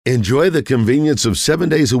Enjoy the convenience of 7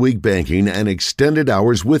 days a week banking and extended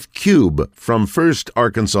hours with Cube from First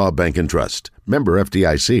Arkansas Bank and Trust. Member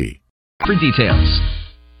FDIC. For details.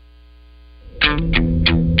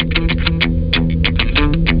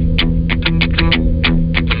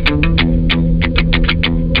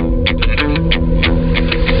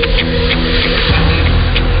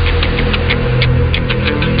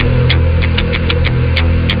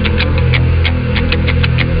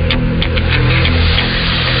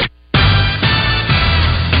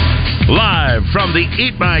 From the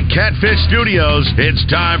Eat My Catfish studios, it's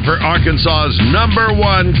time for Arkansas's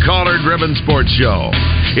 #1 collar-driven sports show.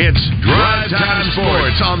 It's Drive Time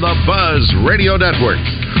Sports on the Buzz Radio Network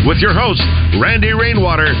with your hosts, Randy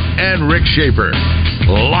Rainwater and Rick Shaeffer.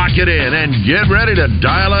 Lock it in and get ready to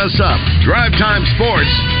dial us up. Drive Time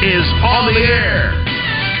Sports is on the air.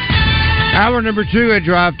 Hour number 2 at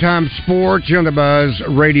Drive Time Sports on the Buzz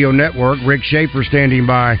Radio Network. Rick Shaeffer standing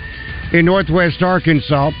by in Northwest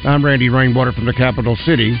Arkansas. I'm Randy Rainwater from the capital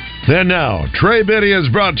city. And now, Trey Biddy is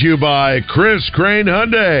brought to you by Chris Crane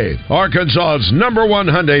Hyundai, Arkansas's #1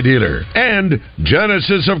 Hyundai dealer, and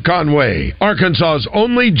Genesis of Conway, Arkansas's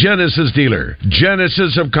only Genesis dealer.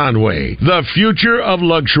 Genesis of Conway, the future of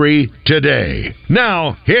luxury today.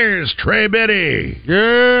 Now, here's Trey Biddy.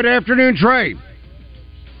 Good afternoon, Trey.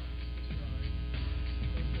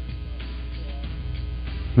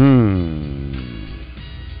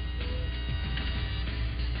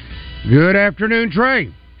 Good afternoon, Trey.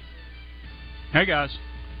 Hey, guys.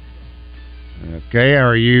 Okay, how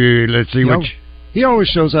are you? Let's see what... He always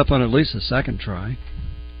shows up on at least the second try.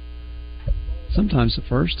 Sometimes the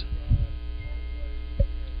first.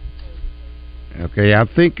 Okay, I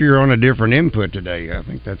think you're on a different input today. I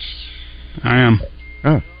think that's... I am.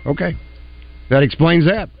 Oh, okay. That explains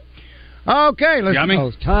that. Okay, let's... Got me?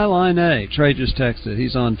 Oh, tie line A. Trey just texted.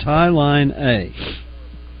 He's on tie line A.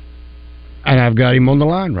 And I've got him on the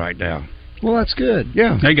line right now. Well, that's good.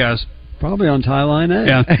 Yeah. Hey, guys. Probably on tie line A.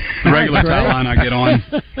 Yeah, regular tie line I get on.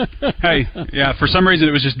 Hey, yeah, for some reason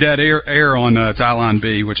it was just dead air on tie line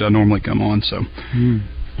B, which I normally come on, so.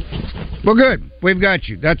 Well, good. We've got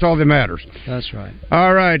you. That's all that matters. That's right.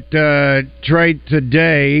 All right, Trey,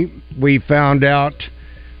 today we found out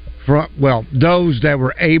those that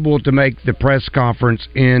were able to make the press conference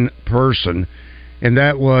in person, and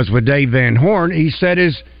that was with Dave Van Horn. He said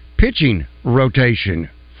his pitching rotation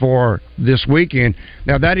for this weekend.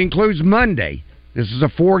 Now, that includes Monday. This is a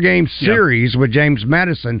 4-game series with James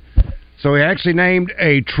Madison, so he actually named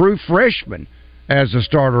a true freshman as a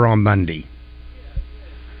starter on Monday.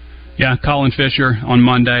 Yeah, Colin Fisher on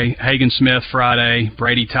Monday, Hagen Smith Friday,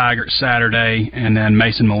 Brady Taggart Saturday, and then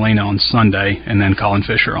Mason Molina on Sunday, and then Colin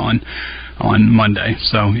Fisher on Monday.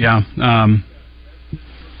 So, yeah.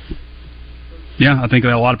 I think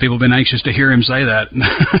a lot of people have been anxious to hear him say that.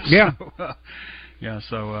 Yeah.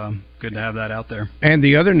 So good to have that out there. And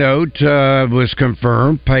the other note was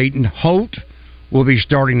confirmed. Peyton Holt will be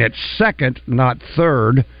starting at second, not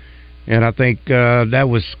third. And I think that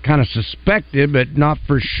was kind of suspected, but not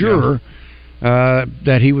for sure,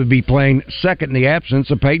 that he would be playing second in the absence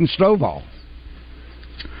of Peyton Stovall.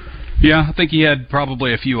 Yeah, I think he had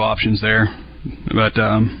probably a few options there. But,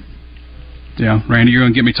 Randy, you're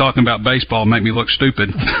going to get me talking about baseball and make me look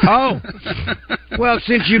stupid. Oh, well,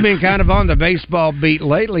 since you've been kind of on the baseball beat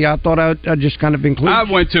lately, I thought I'd just kind of include. I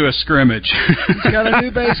went to a scrimmage. He's got a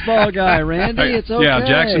new baseball guy, Randy. It's okay. Yeah,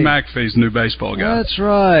 Jackson McAfee's new baseball guy. That's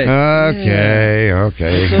right.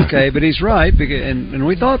 Okay. It's okay, but he's right. Because, and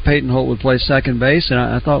we thought Peyton Holt would play second base, and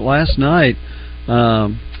I thought last night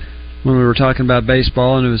when we were talking about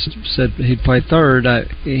baseball and it was said he'd play third,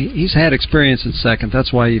 he's had experience at second.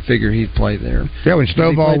 That's why you figure he'd play there. Yeah, when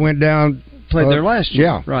Stovall went down. Played there last year.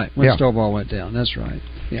 Yeah. Right, when Stovall went down. That's right.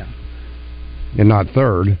 Yeah. And not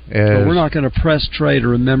third. Well, we're not going to press Trey to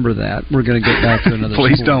remember that. We're going to get back to another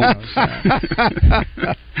Please sport. don't.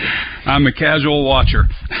 I'm a casual watcher.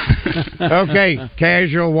 Okay,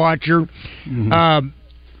 casual watcher. Mm-hmm.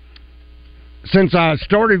 Since I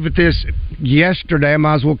started with this yesterday, I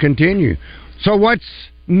might as well continue. So what's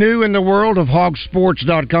new in the world of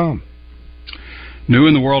hogsports.com? New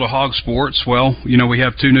in the world of Hog Sports, well, we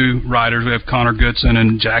have two new writers. We have Connor Goodson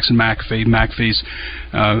and Jackson McAfee. McAfee's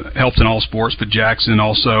helped in all sports, but Jackson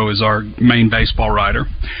also is our main baseball writer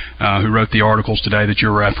who wrote the articles today that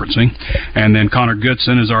you're referencing. And then Connor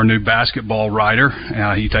Goodson is our new basketball writer.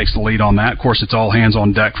 He takes the lead on that. Of course, it's all hands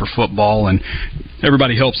on deck for football, and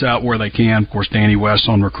everybody helps out where they can. Of course, Danny West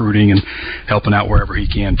on recruiting and helping out wherever he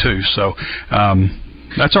can, too. So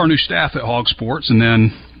that's our new staff at Hog Sports. And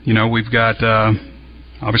then, we've got...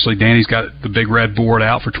 obviously, Danny's got the big red board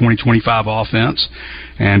out for 2025 offense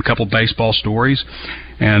and a couple baseball stories.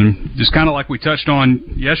 And just kind of like we touched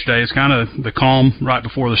on yesterday, it's kind of the calm right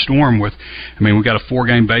before the storm. We got a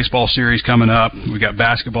 4-game baseball series coming up. We got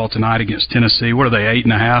basketball tonight against Tennessee. What are they,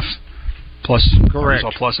 8.5? Plus, correct.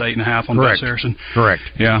 Plus 8.5 on correct. Bess Harrison. Correct.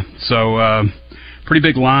 Yeah. So, pretty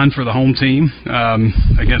big line for the home team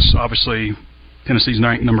against, obviously, Tennessee's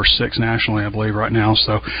ranked number 6 nationally, I believe, right now.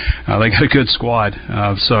 So they got a good squad.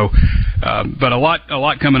 But a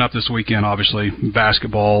lot coming up this weekend. Obviously,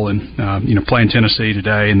 basketball and playing Tennessee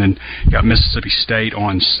today, and then got Mississippi State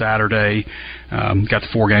on Saturday. Got the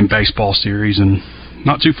 4-game baseball series, and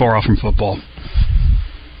not too far off from football.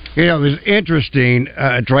 It was interesting,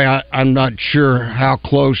 Trey. I'm not sure how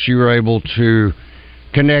close you were able to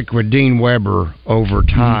connect with Dean Weber over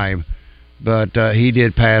time. But he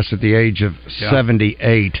did pass at the age of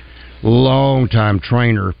 78, long-time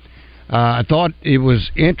trainer. I thought it was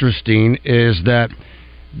interesting is that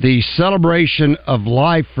the celebration of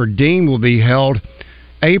life for Dean will be held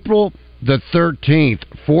April the 13th,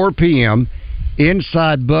 4 p.m.,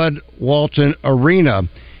 inside Bud Walton Arena.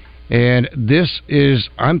 And this is,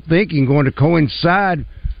 I'm thinking, going to coincide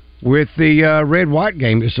with the red-white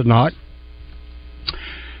game, is it not?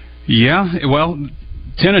 Yeah, well,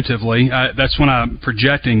 tentatively, that's when I'm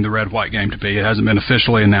projecting the red-white game to be. It hasn't been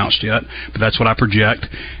officially announced yet, but that's what I project.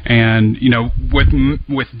 And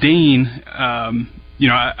with Dean,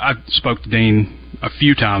 I spoke to Dean a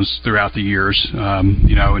few times throughout the years,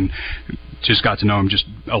 and just got to know him just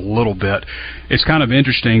a little bit. It's kind of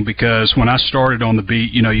interesting because when I started on the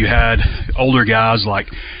beat, you had older guys like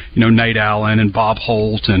Nate Allen and Bob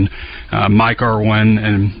Holt and Mike Irwin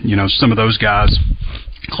and some of those guys.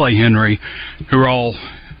 Clay Henry, who are all,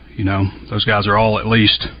 those guys are all at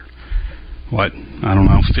least,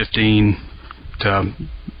 15 to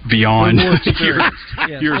beyond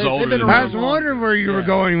years older. I was wondering where you were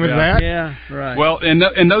going with that. Yeah, right. Well,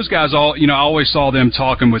 and those guys all, I always saw them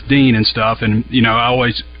talking with Dean and stuff, and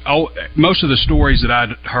most of the stories that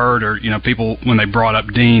I'd heard, or people when they brought up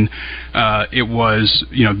Dean, it was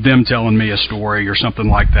them telling me a story or something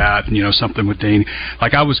like that, something with Dean.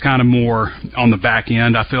 Like I was kind of more on the back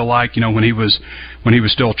end. I feel like when he was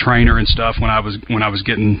still a trainer and stuff. When I was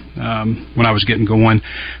getting going,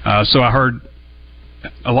 so I heard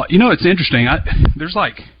a lot. It's interesting.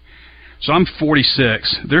 So I'm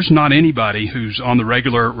 46. There's not anybody who's on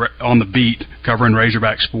the beat covering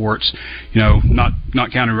Razorback sports,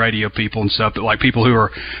 not counting radio people and stuff, but like people who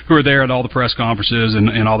are there at all the press conferences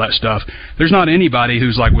and all that stuff. There's not anybody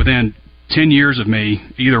who's like within 10 years of me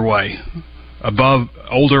either way, above,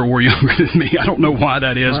 older or younger than me. I don't know why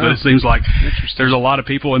that is, but it seems like there's a lot of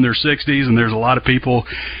people in their 60s and there's a lot of people,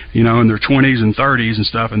 in their 20s and 30s and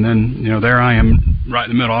stuff, and then, there I am right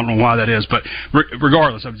in the middle. I don't know why that is, but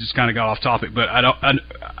regardless, I've just kind of got off topic, but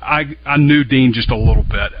I knew Dean just a little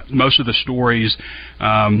bit. Most of the stories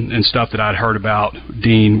and stuff that I'd heard about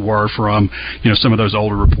Dean were from, some of those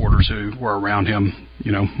older reporters who were around him,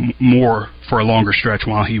 more for a longer stretch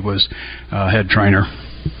while he was head trainer.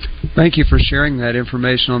 Thank you for sharing that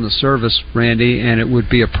information on the service, Randy, and it would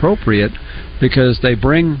be appropriate because they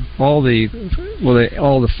bring all the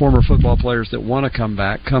former football players that want to come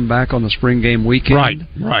back on the spring game weekend.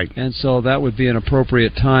 Right. And so that would be an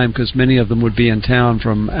appropriate time because many of them would be in town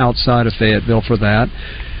from outside of Fayetteville for that.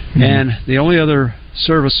 Mm-hmm. And the only other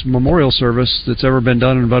memorial service that's ever been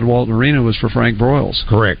done in Bud Walton Arena was for Frank Broyles.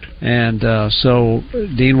 Correct. And so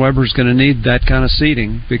Dean Weber's going to need that kind of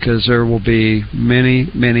seating because there will be many,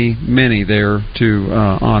 many, many there to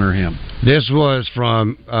honor him. This was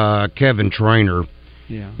from Kevin Trainer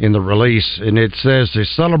in the release, and it says the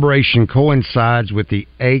celebration coincides with the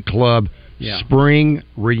A-Club spring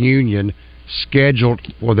reunion scheduled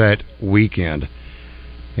for that weekend.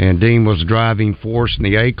 And Dean was the driving force in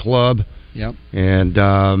the A-Club. Yep.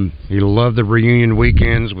 And he loved the reunion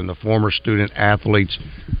weekends when the former student athletes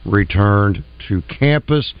returned to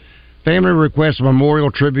campus. Family requests a memorial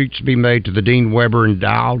tribute to be made to the Dean Weber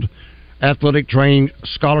Endowed Athletic Training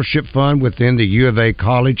Scholarship Fund within the U of A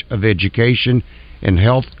College of Education and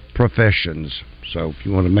Health Professions. So if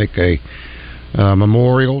you want to make a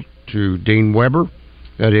memorial to Dean Weber,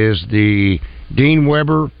 that is the Dean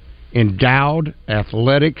Weber Endowed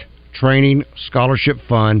Athletic Training Scholarship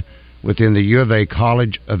Fund within the U of A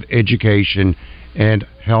College of Education and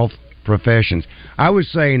Health Professions. I was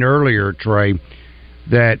saying earlier, Trey,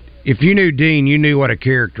 that if you knew Dean, you knew what a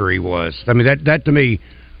character he was. I mean, that to me,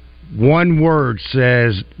 one word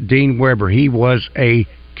says Dean Weber. He was a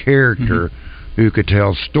character who could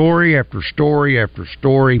tell story after story after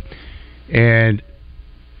story. And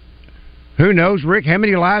who knows, Rick, how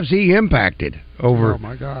many lives he impacted over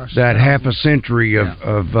that half a century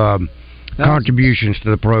of contributions to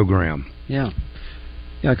the program. Yeah.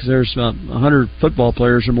 Yeah, because there's 100 football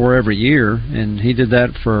players or more every year, and he did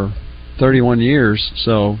that for 31 years,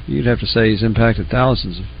 so you'd have to say he's impacted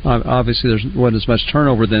thousands. Obviously, there wasn't as much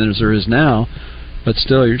turnover then as there is now, but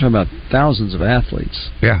still, you're talking about thousands of athletes.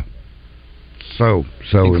 Yeah. So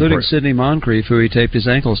including Sidney Moncrief, who he taped his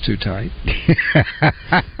ankles too tight.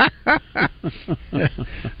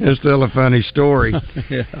 It's still a funny story.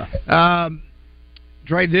 Yeah.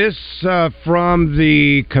 Trey, this from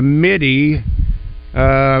the committee,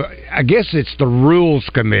 I guess it's the Rules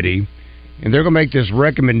Committee, and they're going to make this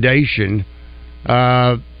recommendation.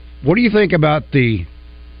 What do you think about the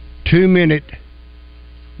 2-minute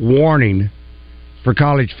warning for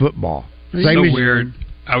college football? So weird.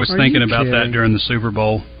 I was thinking about that during the Super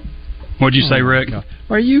Bowl. What'd you say, Rick?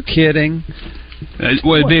 Are you kidding?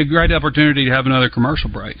 Well, it'd be a great opportunity to have another commercial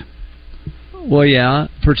break. Well, yeah,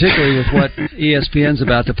 particularly with what ESPN's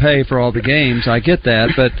about to pay for all the games. I get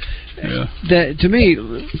that, but that, to me,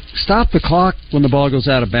 stop the clock when the ball goes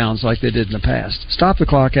out of bounds like they did in the past. Stop the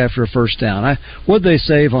clock after a first down. What'd they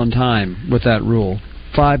save on time with that rule?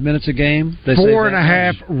 5 minutes a game?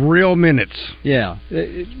 4.5 real minutes. Yeah,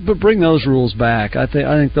 but bring those rules back. I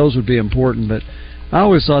think those would be important, but I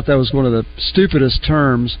always thought that was one of the stupidest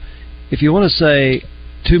terms. If you want to say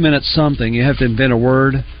 2 minutes something, you have to invent a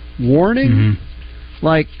word. Warning? Mm-hmm.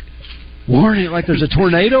 Like warning, like there's a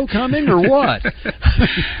tornado coming or what?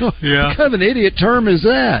 Yeah. What kind of an idiot term is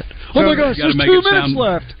that? So oh my gosh, there's 2 minutes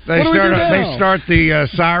left. They start the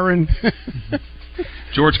siren.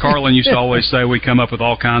 George Carlin used to always say we come up with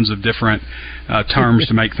all kinds of different terms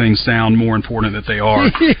to make things sound more important than they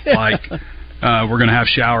are. Yeah. Like we're going to have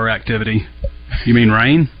shower activity. You mean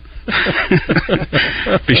rain?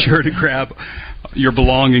 Be sure to grab your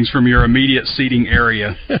belongings from your immediate seating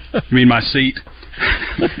area. You mean my seat?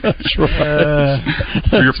 That's right.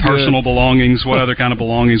 For your personal belongings, what other kind of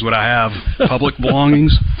belongings would I have? Public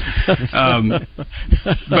belongings?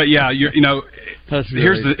 But yeah,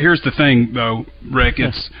 here's the thing though, Rick.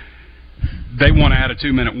 It's they want to add a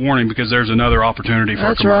 2-minute warning because there's another opportunity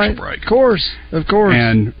for a commercial break. Of course.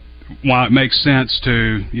 And while it makes sense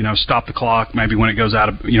to stop the clock maybe when it goes out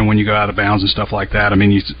of when you go out of bounds and stuff like that. I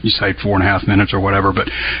mean you say 4.5 minutes or whatever, but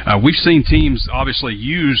we've seen teams obviously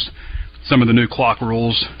use some of the new clock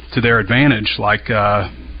rules to their advantage, like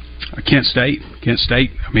Kent State.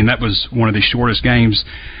 I mean that was one of the shortest games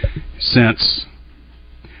since.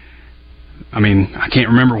 I mean, I can't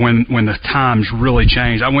remember when the times really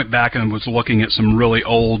changed. I went back and was looking at some really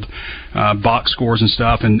old box scores and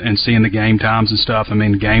stuff and seeing the game times and stuff. I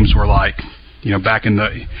mean, games were like, back in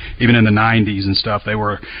even in the 90s and stuff, they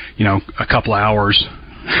were, a couple hours,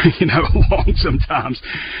 long sometimes.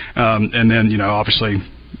 And then, obviously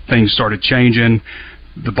things started changing.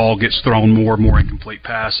 The ball gets thrown more and more incomplete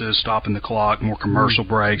passes, stopping the clock, more commercial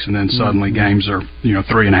breaks, and then suddenly games are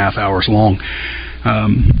 3.5 hours long,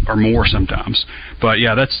 or more sometimes. But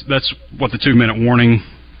yeah, that's what the 2-minute warning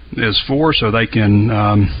is for, so they can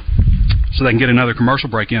get another commercial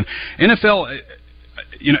break in. NFL,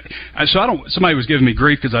 somebody was giving me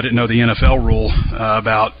grief because I didn't know the NFL rule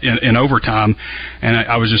about in overtime, and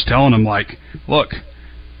I was just telling them like, look,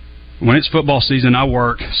 when it's football season, I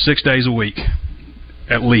work 6 days a week.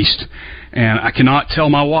 At least. And I cannot tell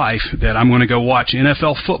my wife that I'm going to go watch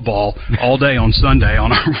NFL football all day on Sunday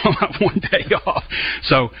on one day off.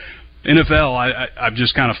 So NFL, I've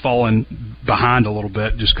just kind of fallen behind a little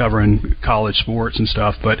bit just covering college sports and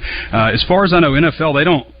stuff. But as far as I know,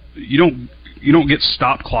 NFL, you don't get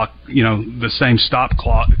stop clock, the same stop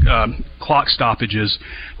clock stoppages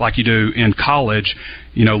like you do in college,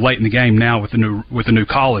 late in the game now with the new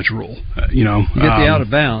college rule. You get the out of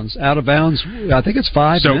bounds. Out of bounds, I think it's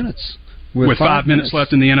 5 minutes. With 5 minutes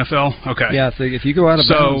left in the NFL? Okay. Yeah, if you go out of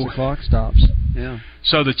bounds, the clock stops. Yeah.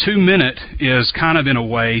 So the 2 minute is kind of in a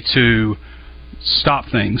way to stop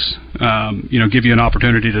things, give you an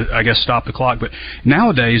opportunity to, I guess, stop the clock. But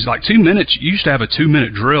nowadays, like 2 minutes, you used to have a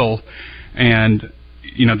 2-minute drill, and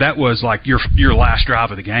that was like your last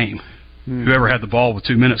drive of the game. Whoever had the ball with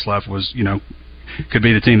 2 minutes left was could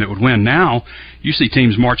be the team that would win. Now you see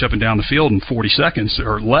teams march up and down the field in 40 seconds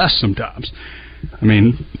or less sometimes. I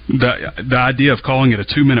mean, the idea of calling it a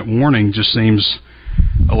 2-minute warning just seems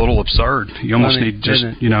a little absurd. You almost need just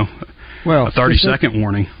a 30-second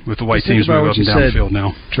warning with the way teams move up and down the field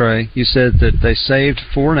now. Trey, you said that they saved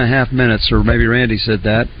 4.5 minutes, or maybe Randy said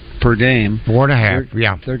that, per game. 4.5,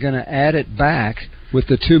 yeah. They're going to add it back with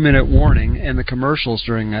the 2-minute warning and the commercials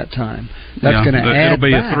during that time. That's going to add it'll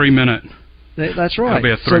be back. a 3-minute. That's right. It'll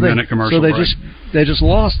be a 3-minute commercial break. So they just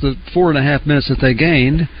lost the 4.5 minutes that they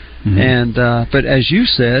gained. Mm-hmm. And but as you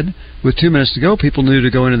said, with 2 minutes to go, people knew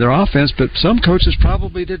to go into their offense. But some coaches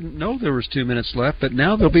probably didn't know there was 2 minutes left. But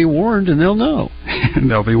now they'll be warned, and they'll know.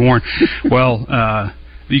 They'll be warned. Well,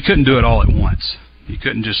 you couldn't do it all at once. You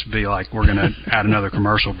couldn't just be like, we're going to add another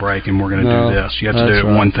commercial break and we're going to do this. You have to do it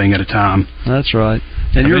one thing at a time. That's right.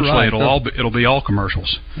 And eventually you're right. it'll be all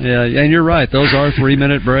commercials. Yeah, and you're right. Those are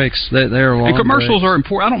 3-minute breaks. They're long. And commercials breaks. are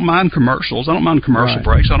important. I don't mind commercials. I don't mind commercial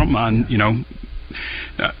breaks. I don't mind,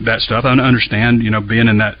 that stuff. I understand, being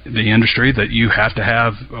in the industry, that you have to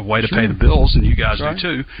have a way to pay the bills, and you guys do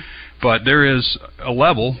too. But there is a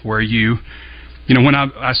level where when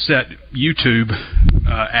I set YouTube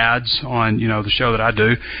ads on, the show that I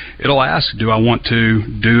do, it'll ask, do I want to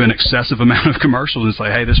do an excessive amount of commercials and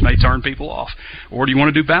say, hey, this may turn people off? Or do you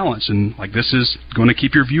want to do balance? And, this is going to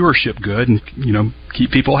keep your viewership good and,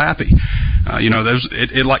 keep people happy.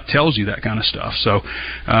 It tells you that kind of stuff. So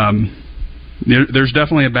there's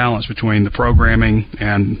definitely a balance between the programming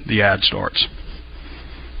and the ad starts.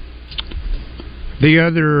 The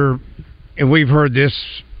other, and we've heard this,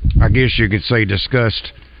 I guess you could say,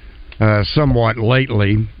 discussed somewhat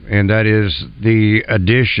lately, and that is the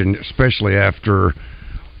addition, especially after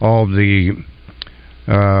all the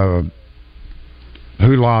hoopla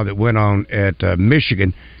that went on at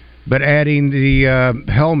Michigan, but adding the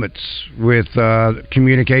helmets with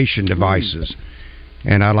communication devices.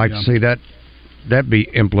 And I'd like to see that be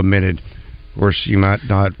implemented. Of course, you might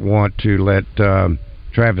not want to let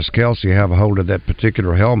Travis Kelce have a hold of that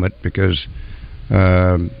particular helmet because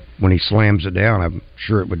when he slams it down, I'm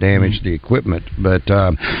sure it would damage the equipment. But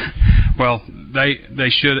well, they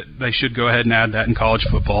should go ahead and add that in college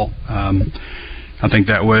football. I think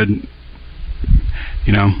that would,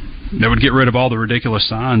 that would get rid of all the ridiculous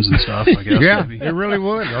signs and stuff. I guess. Yeah, it really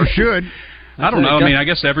would, or should. I don't know. I mean, I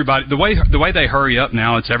guess everybody, the way they hurry up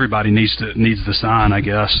now, it's everybody needs the sign, I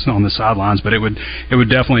guess, on the sidelines. But it would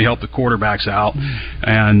definitely help the quarterbacks out.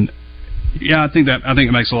 And yeah, I think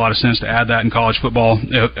it makes a lot of sense to add that in college football.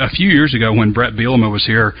 A few years ago, when Brett Bielema was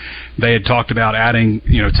here, they had talked about adding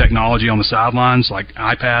technology on the sidelines like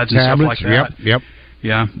iPads and tablets, stuff like that. Yep.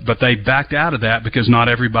 Yeah, but they backed out of that because not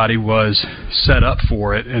everybody was set up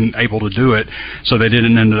for it and able to do it, so they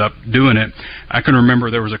didn't end up doing it. I can remember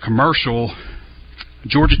there was a commercial.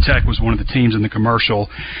 Georgia Tech was one of the teams in the commercial,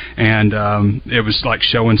 and it was like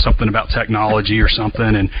showing something about technology or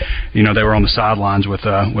something, and they were on the sidelines with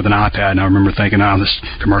an iPad, and I remember thinking, this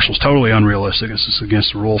commercial's totally unrealistic. This is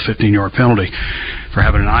against the rule, 15-yard penalty for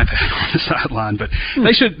having an iPad on the sideline. But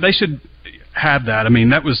they should have that. I mean,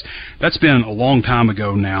 that's been a long time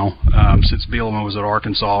ago now, since Bielema was at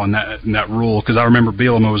Arkansas, and that rule, because I remember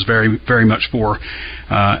Bielema was very, very much for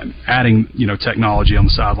adding technology on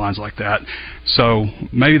the sidelines like that. So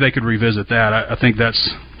maybe they could revisit that. I think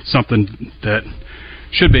that's something that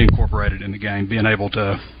should be incorporated in the game, being able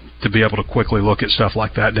to be able to quickly look at stuff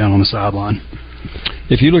like that down on the sideline.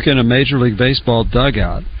 If you look in a Major League Baseball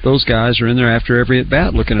dugout, those guys are in there after every at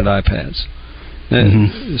bat looking at iPads.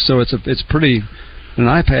 Mm-hmm. So it's pretty. An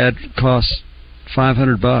iPad costs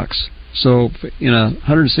 $500. So in a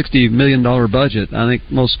 $160 million budget, I think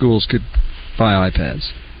most schools could buy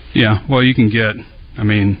iPads. Yeah, well, you can get. I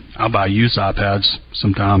mean, I'll buy used iPads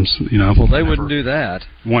sometimes. Well, they wouldn't do that.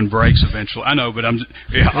 One breaks eventually. I know, but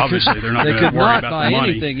obviously they're not going to worry about the money. They could not buy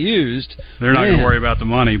anything used. They're not going to worry about the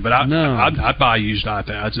money. But I'd buy used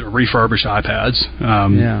iPads or refurbished iPads.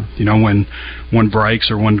 When one breaks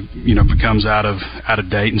or one becomes out of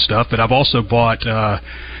date and stuff. But I've also bought.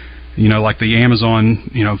 Like the Amazon,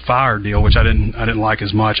 Fire deal, which I didn't like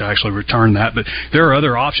as much. I actually returned that. But there are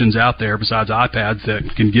other options out there besides iPads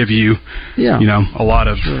that can give you, a lot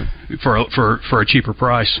of for a cheaper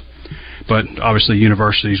price. But obviously,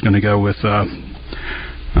 university is going to go with the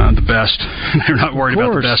best. They're not worried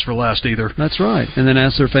about the best for less either. That's right. And then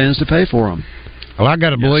ask their fans to pay for them. Well, I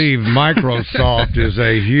got to believe Microsoft is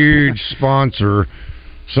a huge sponsor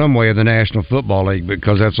some way of the National Football League,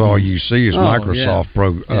 because that's all you see is Microsoft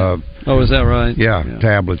is that right? Yeah,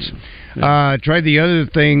 tablets. Trey, the other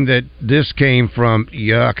thing that this came from,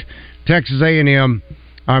 Texas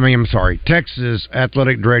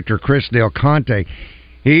Athletic Director Chris Del Conte,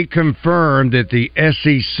 he confirmed that the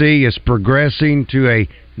SEC is progressing to a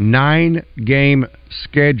 9-game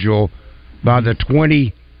schedule by the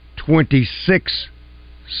 2026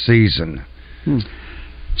 season.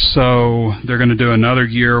 So they're going to do another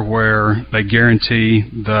year where they guarantee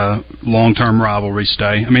the long-term rivalry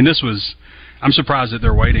stay. I mean, I'm surprised that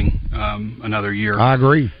they're waiting another year. I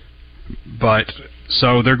agree. But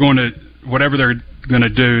so they're going to, whatever they're going to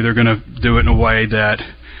do, they're going to do it in a way that,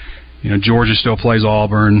 Georgia still plays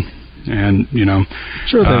Auburn, and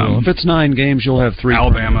sure they will. If it's 9 games, you'll have 3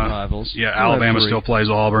 Alabama rivals. Yeah, Alabama still plays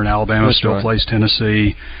Auburn. Alabama still plays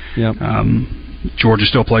Tennessee. Yep. Georgia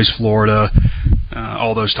still plays Florida.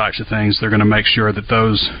 All those types of things. They're going to make sure that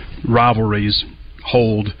those rivalries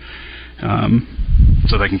hold,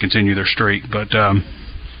 so they can continue their streak. But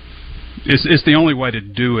it's the only way to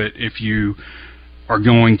do it if you are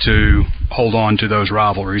going to hold on to those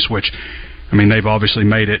rivalries, which, they've obviously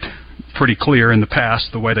made it pretty clear in the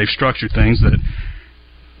past, the way they've structured things,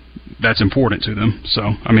 that's important to them. So,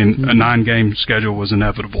 a 9-game schedule was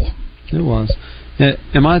inevitable. It was.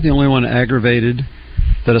 Am I the only one aggravated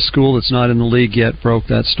that a school that's not in the league yet broke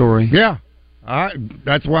that story? Yeah.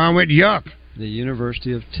 That's why I went yuck. The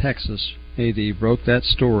University of Texas AD broke that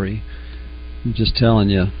story. I'm just telling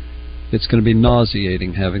you, it's going to be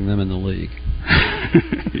nauseating having them in the league.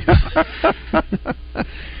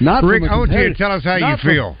 Rick, I want you to tell us how you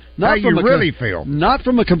feel. How you really feel. Not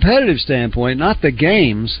from a competitive standpoint, not the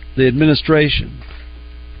games, the administration.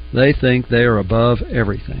 They think they are above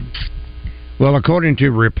everything. Well, according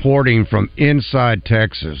to reporting from Inside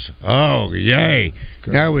Texas, oh, yay.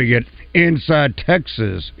 Great. Now we get Inside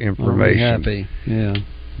Texas information. I'm happy, yeah.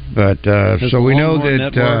 But, so we know that...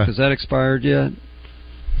 Network, has that expired yet?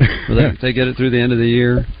 Will they get it through the end of the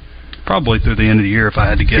year? Probably through the end of the year, if I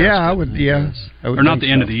had to guess. Yeah, I would. Or not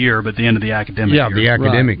the end of the year, but the end of the academic year. Yeah, the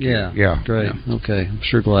academic year. Yeah, great. Yeah. Okay, I'm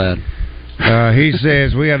sure glad. He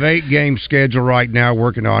says, we have 8-game schedule right now,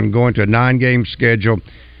 working on going to a 9-game schedule.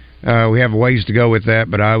 We have a ways to go with that,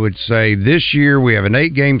 but I would say this year we have an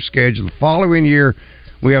 8-game schedule. The following year,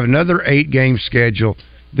 we have another 8-game schedule.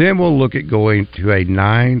 Then we'll look at going to a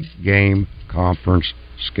 9-game conference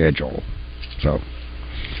schedule. So,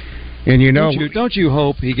 and don't you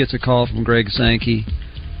hope he gets a call from Greg Sankey?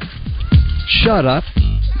 Shut up.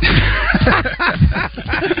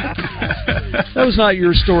 That was not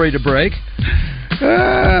your story to break.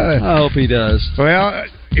 I hope he does. Well,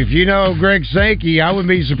 if you know Greg Sankey, I wouldn't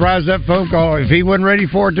be surprised that phone call. If he wasn't ready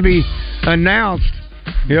for it to be announced,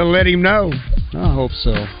 he'll let him know. I hope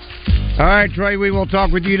so. All right, Trey, we will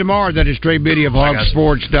talk with you tomorrow. That is Trey Biddy of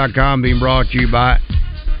hogsports.com, being brought to you by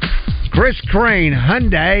Chris Crane,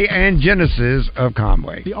 Hyundai and Genesis of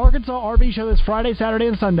Conway. The Arkansas RV Show this Friday, Saturday,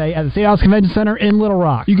 and Sunday at the State House Convention Center in Little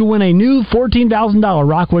Rock. You can win a new $14,000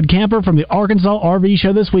 Rockwood camper from the Arkansas RV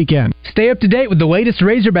Show this weekend. Stay up to date with the latest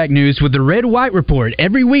Razorback news with the Red White Report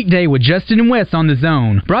every weekday with Justin and Wes on the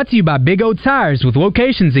Zone. Brought to you by Big O Tires with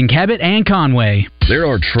locations in Cabot and Conway. There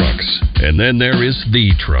are trucks, and then there is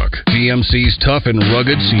the truck. GMC's tough and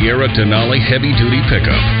rugged Sierra Denali heavy-duty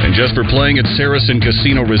pickup. And just for playing at Saracen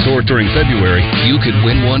Casino Resort during February, you could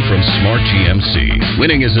win one from Smart GMC.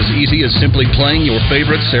 Winning is as easy as simply playing your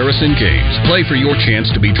favorite Saracen games. Play for your chance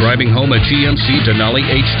to be driving home a GMC Denali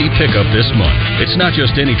HD pickup this month. It's not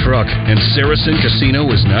just any truck, and Saracen Casino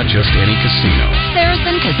is not just any casino.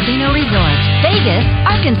 Saracen Casino Resort, Vegas,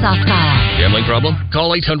 Arkansas style. Gambling problem?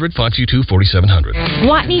 Call 800-522-4700.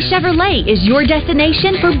 Watney Chevrolet is your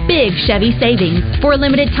destination for big Chevy savings. For a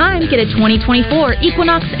limited time, get a 2024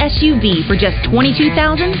 Equinox SUV for just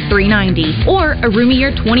 $22,390, or a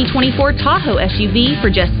roomier 2024 Tahoe SUV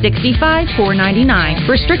for just $65,499.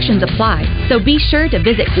 Restrictions apply, so be sure to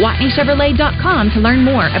visit WatneyChevrolet.com to learn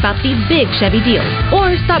more about these big Chevy deals,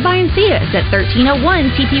 or stop by and see us at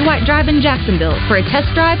 1301 TP White Drive in Jacksonville for a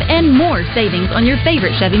test drive and more savings on your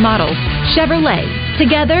favorite Chevy models. Chevrolet.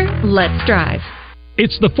 Together, let's drive.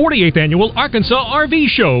 It's the 48th Annual Arkansas RV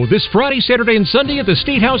Show this Friday, Saturday, and Sunday at the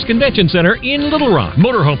State House Convention Center in Little Rock.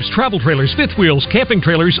 Motorhomes, travel trailers, fifth wheels, camping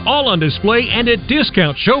trailers, all on display and at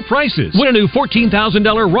discount show prices. Win a new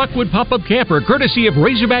 $14,000 Rockwood pop-up camper courtesy of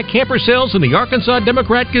Razorback Camper Sales and the Arkansas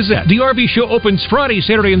Democrat Gazette. The RV Show opens Friday,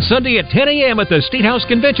 Saturday, and Sunday at 10 a.m. at the State House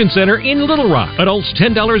Convention Center in Little Rock. Adults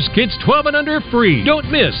 $10, kids 12 and under free. Don't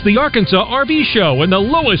miss the Arkansas RV Show and the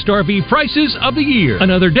lowest RV prices of the year.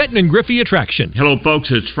 Another Denton and Griffey attraction. Hello, folks.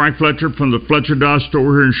 It's Frank Fletcher from the Fletcher Dodge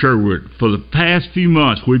store here in Sherwood. For the past few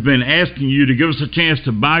months, we've been asking you to give us a chance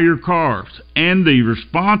to buy your cars, and the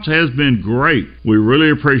response has been great. We really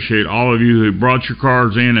appreciate all of you who brought your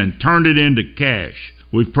cars in and turned it into cash.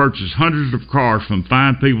 We've purchased hundreds of cars from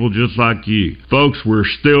fine people just like you. Folks, we're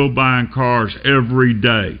still buying cars every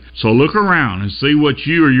day. So look around and see what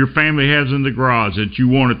you or your family has in the garage that you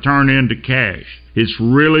want to turn into cash. It's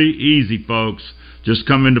really easy, folks. Just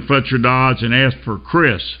come into Fletcher Dodge and ask for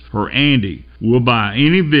Chris or Andy. We'll buy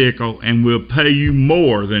any vehicle and we'll pay you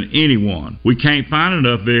more than anyone. We can't find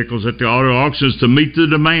enough vehicles at the auto auctions to meet the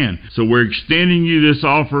demand, so we're extending you this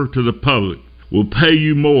offer to the public. We'll pay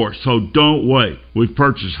you more, so don't wait. We've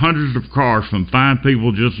purchased hundreds of cars from fine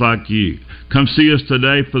people just like you. Come see us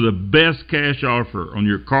today for the best cash offer on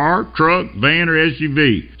your car, truck, van, or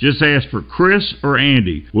SUV. Just ask for Chris or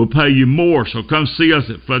Andy. We'll pay you more, so come see us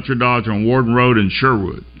at Fletcher Dodge on Warden Road in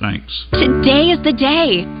Sherwood. Thanks. Today is the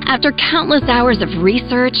day. After countless hours of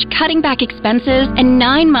research, cutting back expenses, and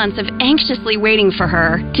 9 months of anxiously waiting for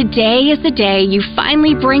her, today is the day you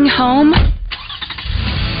finally bring home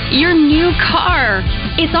your new car.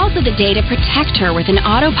 It's also the day to protect her with an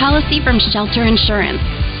auto policy from Shelter Insurance.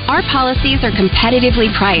 Our policies are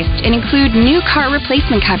competitively priced and include new car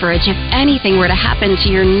replacement coverage if anything were to happen to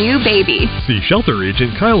your new baby. See Shelter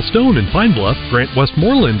Agent Kyle Stone in Pine Bluff, Grant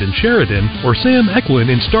Westmoreland in Sheridan, or Sam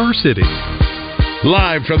Eklund in Star City.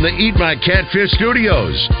 Live from the Eat My Catfish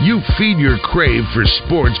studios, you feed your crave for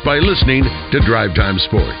sports by listening to Drive Time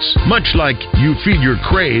Sports. Much like you feed your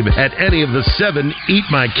crave at any of the 7 Eat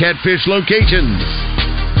My Catfish locations.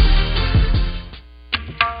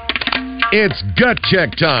 It's Gut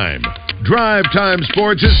Check time. Drive Time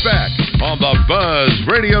Sports is back on the Buzz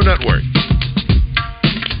Radio Network.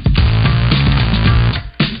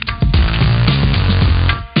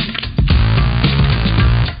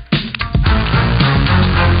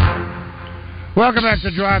 Welcome back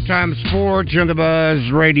to Drive Time Sports on the Buzz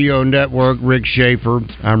Radio Network. Rick Shaeffer.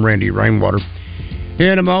 I'm Randy Rainwater.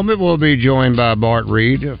 In a moment, we'll be joined by Bart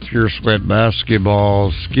Reed of Pure Sweat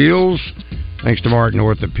Basketball Skills. Thanks to Martin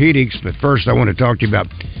Orthopedics. But first, I want to talk to you about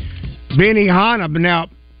Benihana. Now,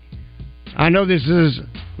 I know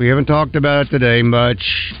we haven't talked about it today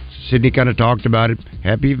much. Sydney kind of talked about it.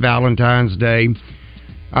 Happy Valentine's Day.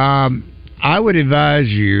 I would advise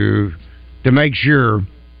you to make sure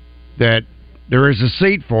that there is a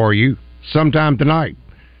seat for you sometime tonight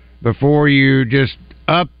before you just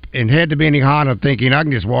up and head to Benihana thinking I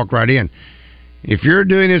can just walk right in. If you're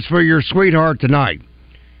doing this for your sweetheart tonight,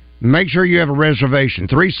 make sure you have a reservation.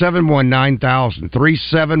 371-9000.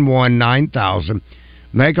 371-9000.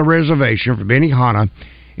 Make a reservation for Benihana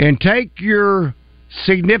and take your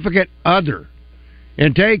significant other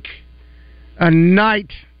and take a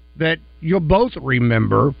night that you'll both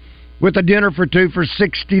remember with a dinner for two for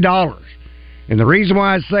 $60. And the reason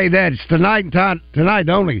why I say that is tonight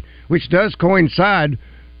only, which does coincide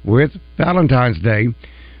with Valentine's Day.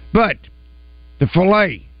 But the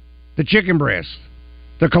filet, the chicken breast,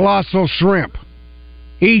 the colossal shrimp,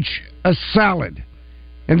 each a salad,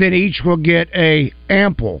 and then each will get a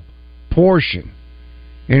ample portion.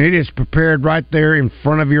 And it is prepared right there in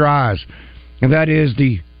front of your eyes. And that is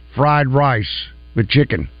the fried rice with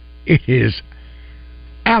chicken. It is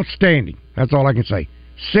outstanding. That's all I can say.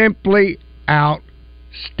 Simply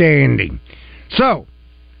outstanding. So,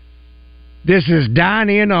 this is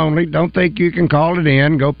dine-in only. Don't think you can call it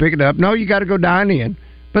in, go pick it up. No, you got to go dine in.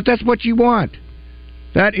 But that's what you want.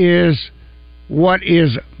 That is what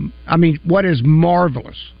is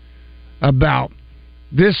marvelous about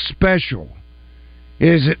this special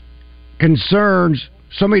is it concerns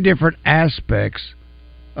so many different aspects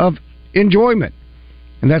of enjoyment.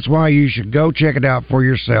 And that's why you should go check it out for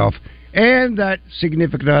yourself and that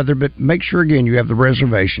significant other, but make sure, again, you have the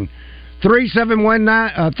reservation.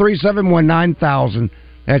 371-9000.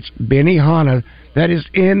 That's Benihana. That is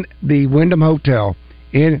in the Wyndham Hotel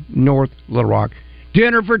in North Little Rock.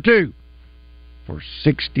 Dinner for two for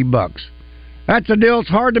 $60. That's a deal it's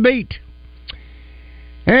hard to beat.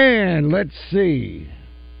 And let's see.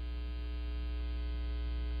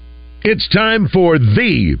 It's time for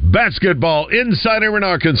the Basketball Insider in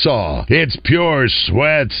Arkansas. It's Pure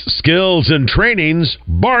Sweats, Skills, and Training's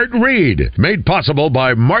Bart Reed. Made possible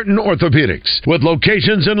by Martin Orthopedics. With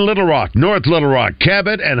locations in Little Rock, North Little Rock,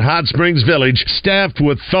 Cabot, and Hot Springs Village. Staffed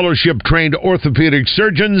with fellowship-trained orthopedic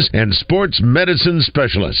surgeons and sports medicine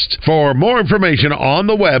specialists. For more information on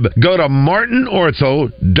the web, go to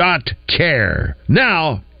martinortho.care.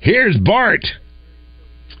 Now, here's Bart.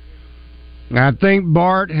 I think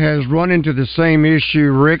Bart has run into the same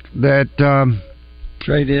issue, Rick, that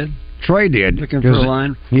Trey did. Looking for a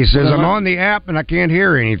line. He says, I'm on the app and I can't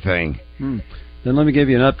hear anything. Then let me give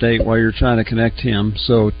you an update while you're trying to connect him.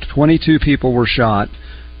 So 22 people were shot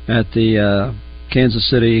at the Kansas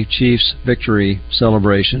City Chiefs victory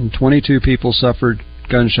celebration. 22 people suffered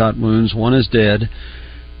gunshot wounds. One is dead.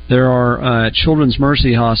 There are at Children's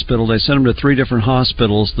Mercy Hospital, they sent them to 3 different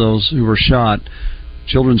hospitals, those who were shot.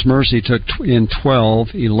 Children's Mercy took in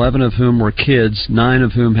 12, 11 of whom were kids, 9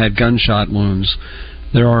 of whom had gunshot wounds.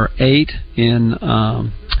 There are 8 in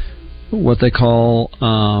what they call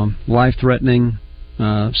life-threatening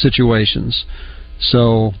situations.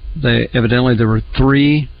 So there were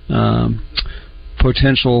 3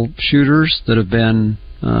 potential shooters that have been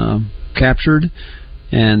captured,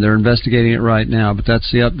 and they're investigating it right now. But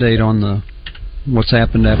that's the update on what's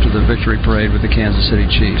happened after the victory parade with the Kansas City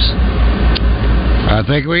Chiefs. I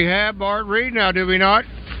think we have Bart Reed now, do we not?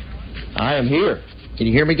 I am here. Can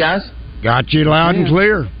you hear me, guys? Got you loud and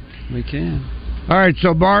clear. We can. All right,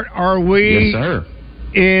 so Bart, are we yes, sir.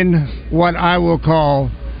 in what I will call...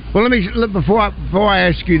 Well, before I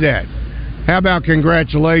ask you that, how about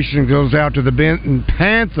congratulations goes out to the Benton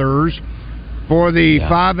Panthers for the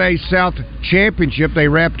 5A South Championship. They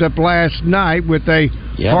wrapped up last night with a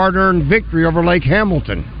hard-earned victory over Lake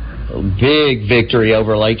Hamilton. Big victory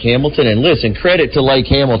over Lake Hamilton. And listen, credit to Lake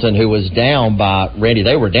Hamilton, who was down by, Randy,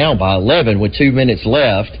 they were down by 11 with 2 minutes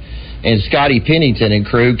left. And Scotty Pennington and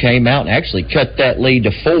crew came out and actually cut that lead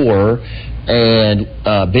to 4. And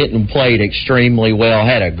Benton played extremely well,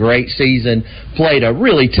 had a great season, played a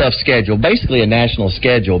really tough schedule, basically a national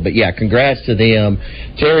schedule. But, yeah, congrats to them.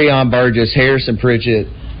 Terrion Burgess, Harrison Pritchett,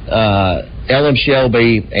 Ellen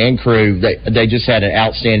Shelby, and crew, they just had an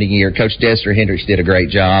outstanding year. Coach Dexter Hendricks did a great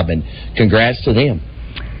job, and congrats to them.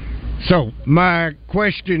 So, my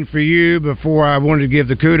question for you before I wanted to give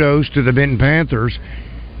the kudos to the Benton Panthers,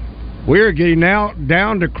 we're getting now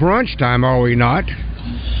down to crunch time, are we not?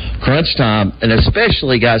 Crunch time, and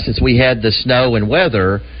especially, guys, since we had the snow and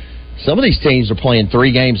weather, some of these teams are playing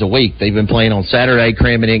 3 games a week. They've been playing on Saturday,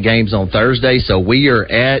 cramming in games on Thursday, so we are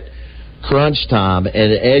at crunch time,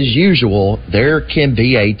 and as usual, there can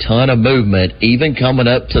be a ton of movement, even coming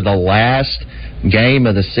up to the last game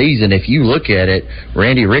of the season. If you look at it,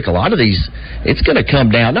 Randy, Rick, a lot of these, it's going to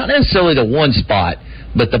come down, not necessarily to one spot,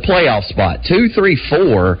 but the playoff spot. 2, 3,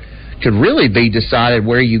 4 could really be decided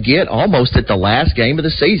where you get almost at the last game of the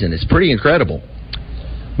season. It's pretty incredible.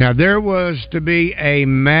 Now, there was to be a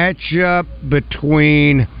matchup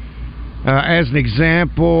between, as an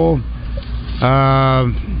example,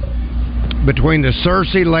 between the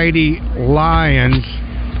Searcy Lady Lions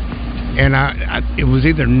and it was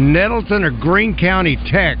either Nettleton or Greene County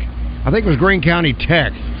Tech. I think it was Greene County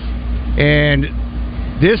Tech. And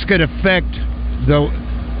this could affect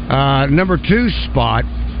the number 2 spot.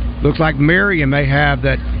 Looks like Marion may have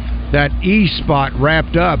that East spot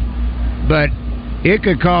wrapped up, but it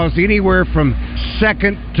could cause anywhere from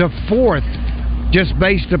 2nd to 4th just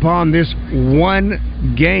based upon this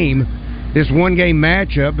one game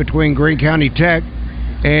matchup between Greene County Tech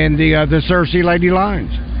and the Searcy Lady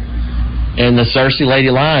Lions. And the Searcy Lady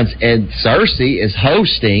Lions, and Searcy is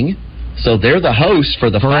hosting, so they're the host for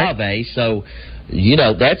the 5A, so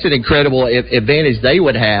that's an incredible advantage they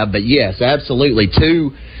would have. But yes, absolutely,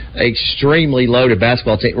 2 extremely loaded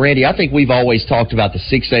basketball team. Randy, I think we've always talked about the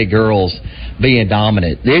 6A girls being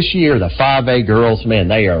dominant. This year, the 5A girls, man,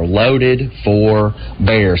 they are loaded for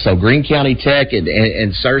bear. So Greene County Tech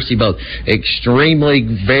and Searcy both extremely,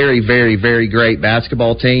 very, very, very great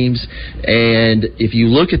basketball teams. And if you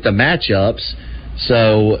look at the matchups,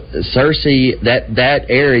 so Searcy, that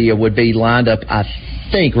area would be lined up, I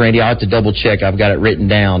think, Randy, I'll have to double check. I've got it written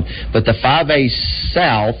down. But the 5A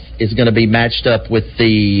South is going to be matched up with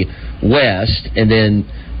the West and then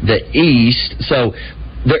the East. So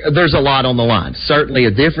there's a lot on the line. Certainly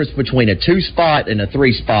a difference between a 2 spot and a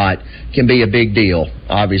 3 spot can be a big deal,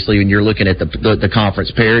 obviously, when you're looking at the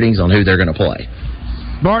conference pairings on who they're going to play.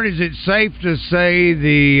 Bart, is it safe to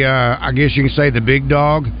say I guess you can say the big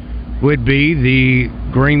dog would be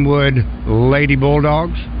the Greenwood Lady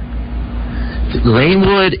Bulldogs?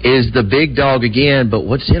 Greenwood is the big dog again, but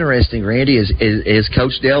what's interesting, Randy, is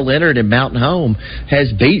Coach Dale Leonard and Mountain Home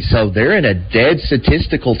has beat, so they're in a dead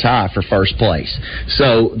statistical tie for first place.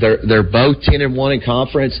 So they're both 10-1 in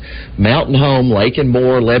conference. Mountain Home, Lake and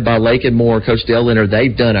Moore, led by Lake and Moore, Coach Dale Leonard,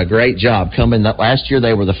 they've done a great job. Last year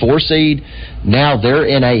they were the 4 seed. Now they're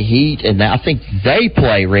in a heat, and I think they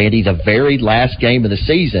play, Randy, the very last game of the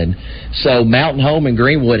season. So Mountain Home and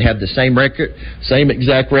Greenwood have the same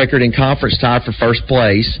exact record in conference tie for first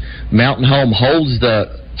place. Mountain Home holds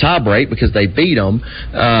the tie break because they beat them.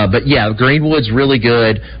 But, yeah, Greenwood's really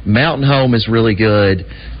good. Mountain Home is really good.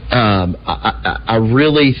 I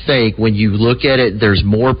really think when you look at it, there's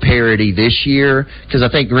more parity this year because I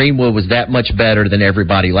think Greenwood was that much better than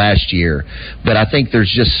everybody last year. But I think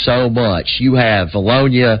there's just so much. You have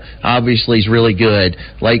Valonia, obviously, is really good.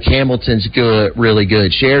 Lake Hamilton's good, really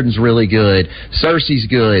good. Sheridan's really good. Searcy's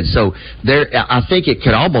good. So I think it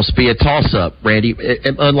could almost be a toss-up, Randy,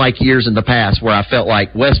 unlike years in the past where I felt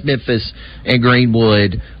like West Memphis and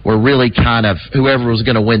Greenwood were really kind of whoever was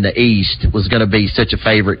going to win the East was going to be such a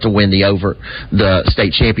favorite to win the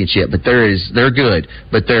state championship. But they're good,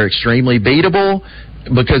 but they're extremely beatable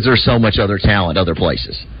because there's so much other talent other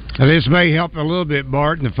places. Now this may help a little bit,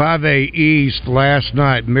 Bart. In the 5A East last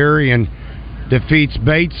night, Marion defeats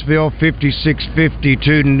Batesville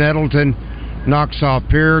 56-52. Nettleton knocks off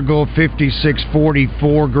Paragould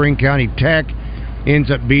 56-44. Greene County Tech ends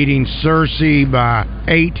up beating Searcy by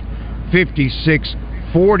 8,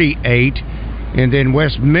 56-48. And then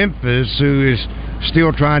West Memphis, who is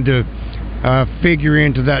still trying to figure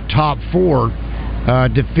into that top 4,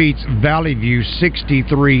 defeats Valley View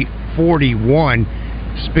 63-41.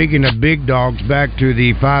 Speaking of big dogs, back to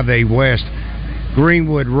the 5A West.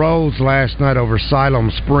 Greenwood rolls last night over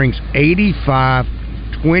Siloam Springs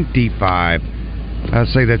 85-25. I'd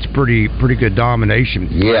say that's pretty good domination.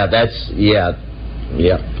 Yeah.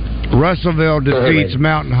 Russellville defeats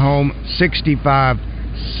Mountain Home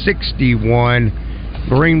 65-61.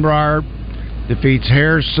 Greenbrier defeats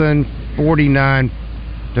Harrison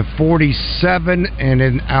 49-47, and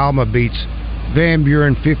then Alma beats Van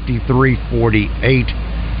Buren 53-48.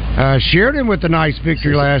 Sheridan with a nice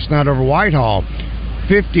victory last night over Whitehall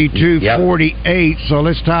 52-48. So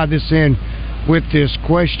let's tie this in with this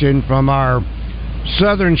question from our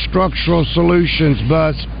Southern Structural Solutions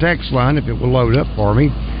bus text line, if it will load up for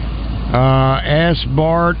me. Ask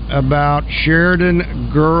Bart about Sheridan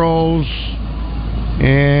girls,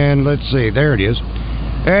 and let's see, there it is.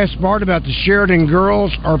 Ask Bart about the Sheridan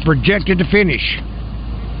girls are projected to finish.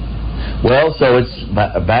 Well, so it's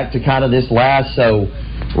back to kind of this last. So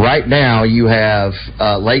right now you have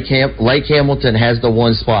Lake Hamilton has the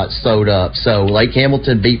one spot sewed up. So Lake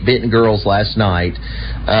Hamilton beat Benton girls last night.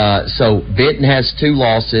 So Benton has 2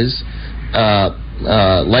 losses.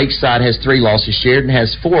 Lakeside has 3 losses. Sheridan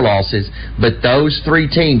has 4 losses. But those 3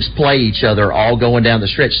 teams play each other all going down the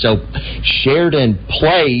stretch. So Sheridan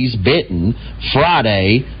plays Benton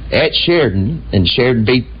Friday at Sheridan, and Sheridan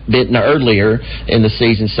beat Benton earlier in the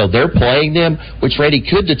season, so they're playing them, which Randy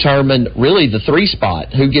could determine really the 3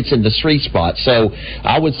 spot, who gets in the 3 spot. So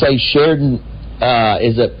I would say Sheridan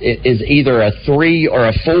is either a 3 or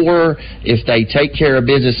a 4. If they take care of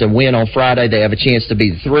business and win on Friday, they have a chance to be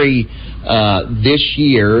the 3. This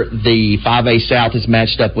year, the 5A South is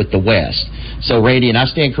matched up with the West. So, Randy, and I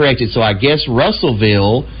stand corrected, so I guess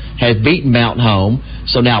Russellville has beaten Mountain Home.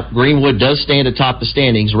 So now Greenwood does stand atop the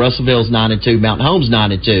standings. Russellville's 9-2, Mountain Home's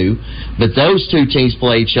 9-2, but those 2 teams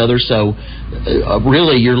play each other. So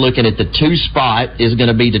really, you're looking at the 2 spot is going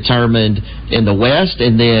to be determined in the West,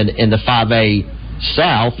 and then in the 5A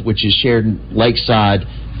South, which is Sheridan, Lakeside,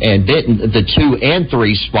 and Benton, the 2 and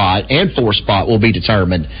 3 spot and 4 spot will be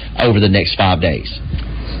determined over the next 5 days.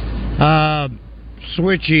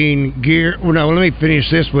 Switching gear. Well, no, let me finish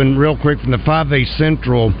this one real quick from the 5A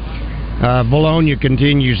Central. Bologna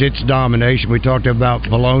continues its domination. We talked about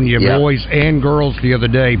Bologna boys and girls the other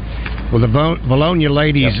day. Well, the Bologna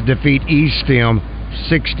ladies defeat Eastham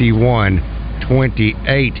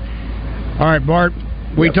 61-28. All right, Bart,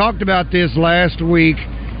 we talked about this last week,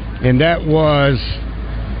 and that was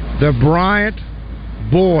the Bryant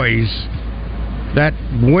boys. That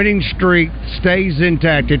winning streak stays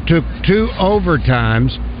intact. It took 2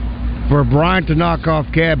 overtimes for Bryant to knock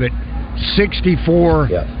off Cabot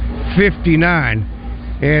 64-59,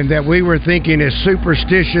 and that we were thinking, as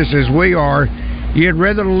superstitious as we are, you'd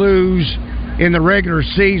rather lose in the regular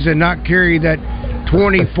season, not carry that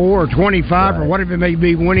 24 or 25 or whatever it may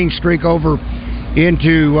be winning streak over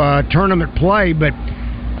into tournament play. But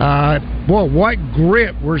boy, what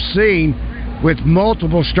grit we're seeing with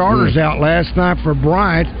multiple starters out last night for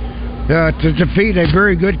Bryant to defeat a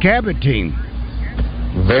very good Cabot team.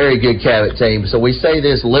 Very good Cabot team. So we say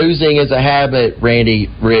this, losing is a habit, Randy,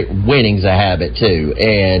 winning's a habit too.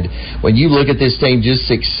 And when you look at this team, just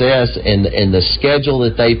success in the schedule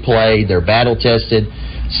that they play, they're battle-tested.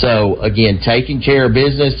 So, again, taking care of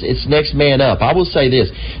business, it's next man up. I will say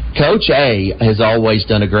this, Coach A has always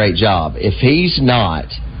done a great job. If he's not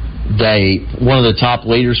one of the top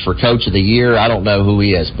leaders for Coach of the Year, I don't know who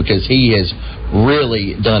he is, because he has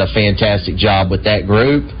really done a fantastic job with that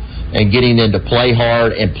group and getting them to play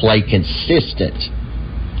hard and play consistent.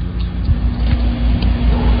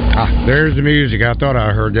 There's the music. I thought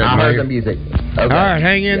I heard that. I heard the music. Okay. All right,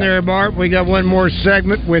 hang in there, Bart. We got one more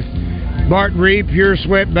segment with Bart Reed, Pure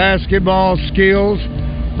Sweat Basketball Skills,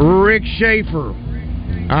 Rick Shaeffer.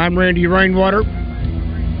 I'm Randy Rainwater.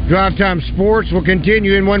 Drive Time Sports will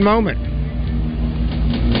continue in one moment.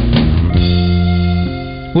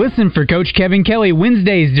 Listen for Coach Kevin Kelly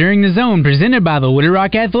Wednesdays during the Zone, presented by the Wooded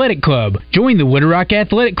Rock Athletic Club. Join the Wooded Rock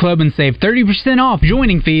Athletic Club and save 30% off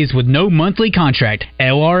joining fees with no monthly contract.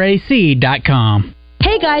 LRAC.com.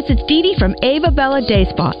 Hey guys, it's Dee Dee from Ava Bella Day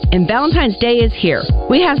Spa, and Valentine's Day is here.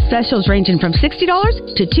 We have specials ranging from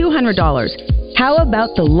 $60 to $200. How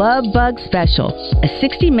about the Love Bug Special? A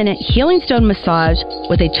 60-minute healing stone massage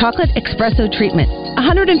with a chocolate espresso treatment,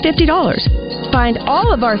 $150. Find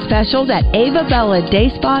all of our specials at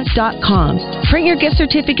avabelladayspa.com. Print your gift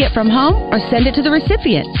certificate from home or send it to the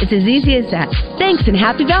recipient. It's as easy as that. Thanks and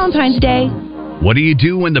happy Valentine's Day. What do you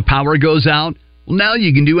do when the power goes out? Well, now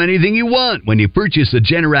you can do anything you want when you purchase a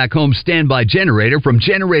Generac home standby generator from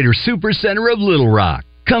Generator Supercenter of Little Rock.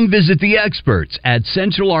 Come visit the experts at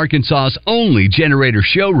Central Arkansas's only generator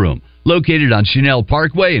showroom, located on Chanel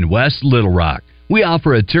Parkway in West Little Rock. We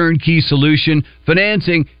offer a turnkey solution,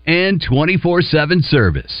 financing, and 24/7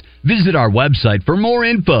 service. Visit our website for more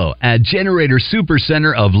info at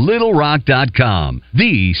GeneratorSuperCenterofLittleRock.com.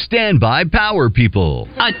 The standby power people.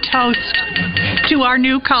 A toast to our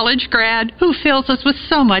new college grad who fills us with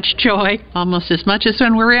so much joy, almost as much as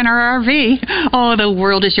when we're in our RV. Oh, the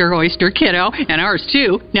world is your oyster, kiddo, and ours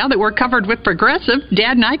too. Now that we're covered with Progressive,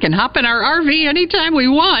 Dad and I can hop in our RV anytime we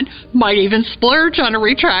want. Might even splurge on a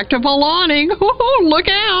retractable awning. Look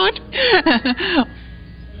out!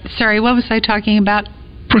 Sorry, what was I talking about?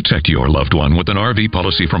 Protect your loved one with an RV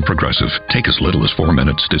policy from Progressive. Take as little as 4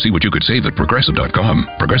 minutes to see what you could save at Progressive.com.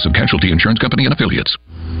 Progressive Casualty Insurance Company and Affiliates.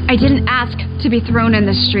 I didn't ask to be thrown in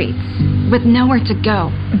the streets with nowhere to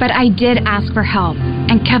go, but I did ask for help,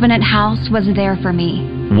 and Covenant House was there for me.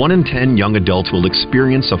 1 in 10 young adults will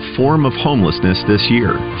experience a form of homelessness this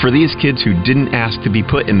year. For these kids who didn't ask to be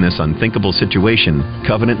put in this unthinkable situation,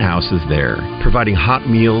 Covenant House is there, providing hot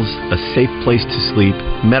meals, a safe place to sleep,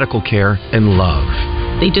 medical care, and love.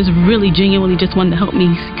 They just really genuinely just wanted to help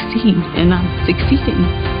me succeed, and I'm succeeding.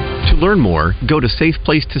 To learn more, go to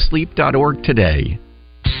safeplacetosleep.org today.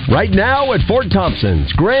 Right now at Fort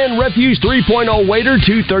Thompson's, Grand Refuge 3.0 waiter,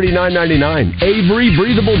 $239.99. Avery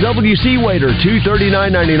Breathable WC waiter,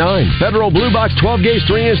 $239.99. Federal Blue Box 12-gauge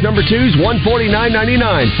 3-inch number 2s,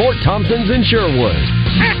 $149.99. Fort Thompson's in Sherwood.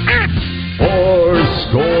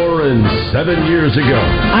 7 years ago.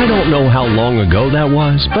 I don't know how long ago that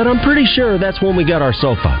was, but I'm pretty sure that's when we got our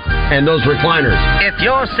sofa. And those recliners. If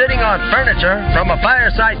you're sitting on furniture from a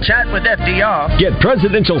fireside chat with FDR, get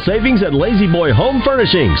presidential savings at Lazy Boy Home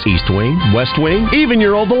Furnishings. East Wing, West Wing, even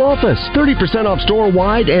your Oval Office. 30% off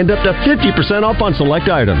store-wide and up to 50% off on select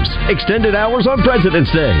items. Extended hours on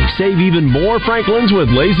President's Day. Save even more Franklins with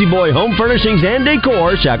Lazy Boy Home Furnishings and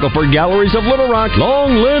Decor. Shackelford Galleries of Little Rock.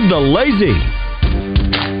 Long live the lazy.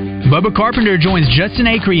 Bubba Carpenter joins Justin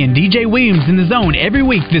Acree and DJ Williams in the Zone every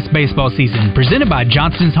week this baseball season, presented by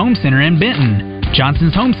Johnson's Home Center in Benton.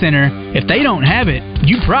 Johnson's Home Center, if they don't have it,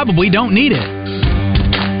 you probably don't need it.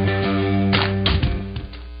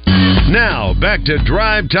 Now, back to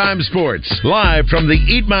Drive Time Sports, live from the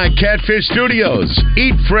Eat My Catfish studios.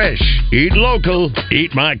 Eat fresh, eat local,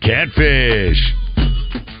 eat my catfish.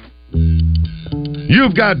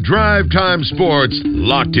 You've got Drive Time Sports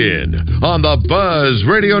locked in on the Buzz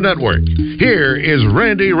Radio Network. Here is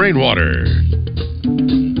Randy Rainwater.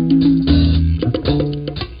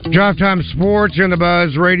 Drive Time Sports on the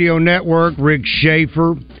Buzz Radio Network. Rick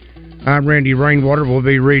Shaeffer. I'm Randy Rainwater. We'll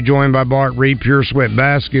be rejoined by Bart Reed, Pure Sweat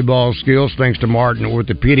Basketball Skills, thanks to Martin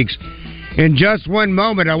Orthopedics. In just one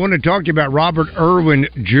moment, I want to talk to you about Robert Irwin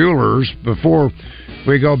Jewelers before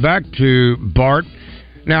we go back to Bart.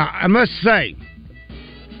 Now, I must say,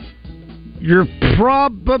 you're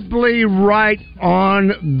probably right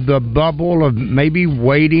on the bubble of maybe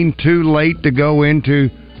waiting too late to go into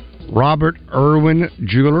Robert Irwin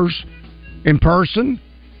Jewelers in person.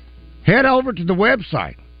 Head over to the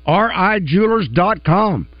website,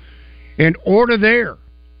 rijewelers.com, and order there.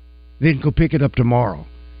 Then go pick it up tomorrow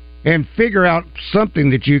and figure out something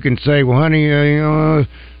that you can say, well, honey,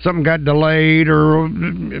 something got delayed, or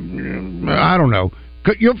I don't know.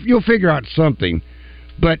 You'll figure out something.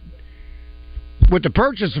 But with the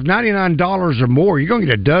purchase of $99 or more, you're going to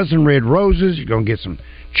get a dozen red roses. You're going to get some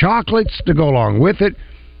chocolates to go along with it.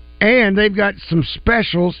 And they've got some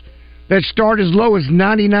specials that start as low as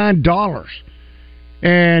 $99.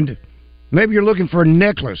 And maybe you're looking for a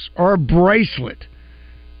necklace or a bracelet.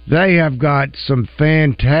 They have got some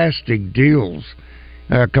fantastic deals.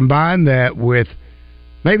 Combine that with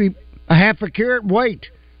maybe a half a carat weight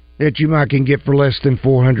that you might can get for less than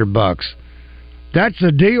 $400. That's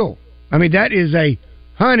a deal. I mean, that is a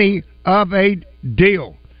honey of a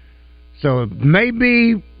deal. So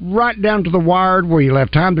maybe right down to the wire where you'll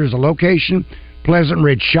have time. There's a location, Pleasant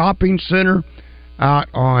Ridge Shopping Center, out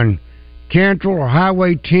on Cantrell or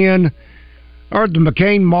Highway 10, or the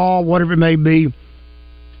McCain Mall, whatever it may be.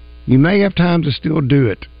 You may have time to still do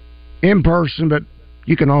it in person, but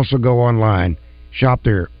you can also go online. Shop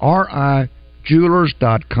there,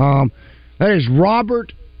 rijewelers.com. That is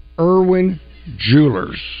Robert Irwin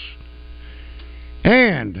Jewelers.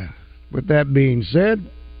 And with that being said,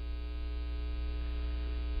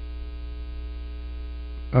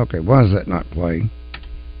 Okay, why is that not playing?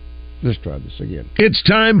 Let's try this again. It's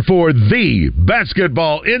time for the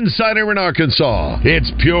Basketball Insider in Arkansas.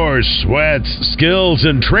 It's pure sweats, skills,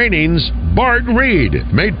 and trainings. Bart Reed,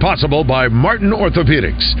 made possible by Martin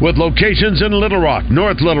Orthopedics, with locations in Little Rock,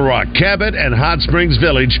 North Little Rock, Cabot, and Hot Springs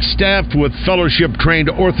Village, staffed with fellowship-trained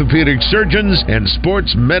orthopedic surgeons and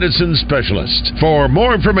sports medicine specialists. For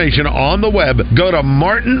more information on the web, go to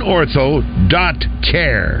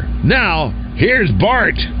martinortho.care. Now, here's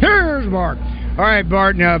Bart. Here's Bart. All right,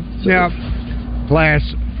 Bart, now class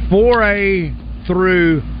 4A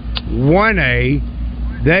through 1A,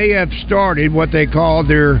 they have started what they call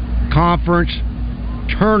their conference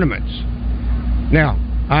tournaments. Now,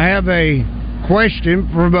 I have a question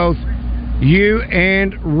for both you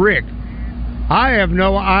and Rick. I have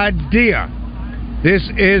no idea. This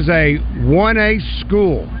is a 1A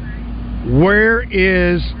school. Where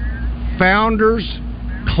is Founders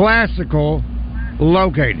Classical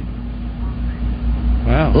located?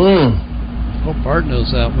 Wow. Well, Bart knows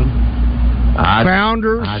that one.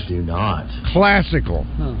 Founders. I do not. Classical.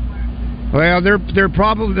 Huh. Well, their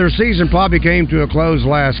season probably came to a close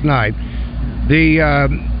last night. The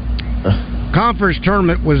conference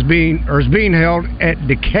tournament is being held at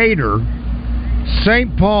Decatur,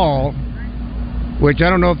 St. Paul, which I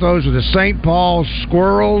don't know if those are the St. Paul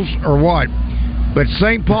Squirrels or what, but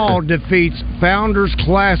St. Paul defeats Founders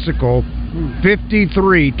Classical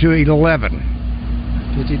 53-11.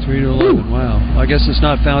 53-11. Wow. I guess it's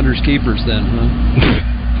not Founders Keepers then,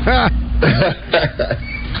 huh?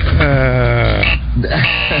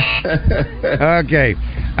 Okay.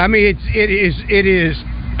 I mean, it is.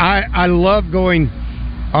 I love going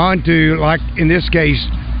on to, like in this case,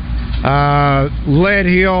 Lead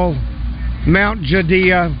Hill, Mount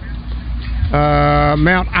Judea,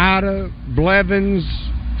 Mount Ida, Blevins,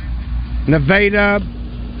 Nevada,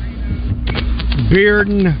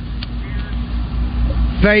 Bearden,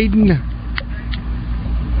 Thaden,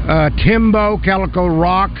 Timbo, Calico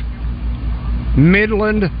Rock,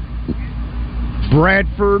 Midland,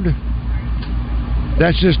 Bradford.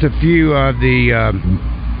 That's just a few of the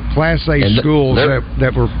Class A schools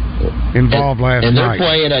that were involved last night. And they're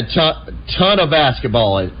playing a ton of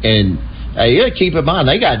basketball. And you got to keep in mind,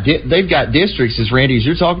 they've got districts, as Randy, as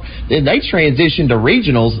you're talking, then they transition to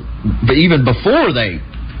regionals even before they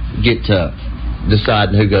get to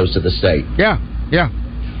deciding who goes to the state. Yeah.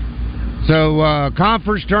 So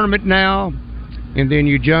conference tournament now, and then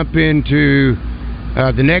you jump into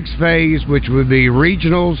the next phase, which would be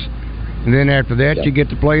regionals, and then after that you get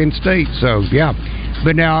to play in state. So, yeah.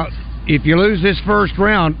 But now, if you lose this first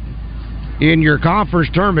round in your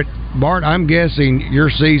conference tournament, Bart, I'm guessing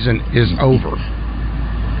your season is over.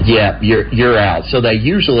 Yeah, you're out. So they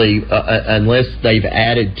usually, unless they've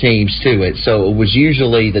added teams to it, so it was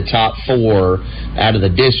usually the top 4 out of the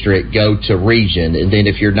district go to region, and then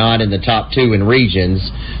if you're not in the top 2 in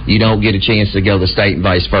regions, you don't get a chance to go to state and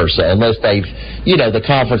vice versa, unless they've, the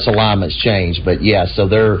conference alignments change. But yeah, so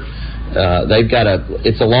they've got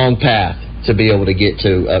it's a long path to be able to get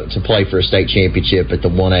to play for a state championship at the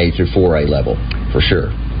 1A through 4A level, for sure.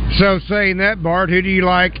 So saying that, Bart, who do you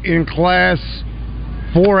like in Class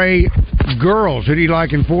 4A girls? Who do you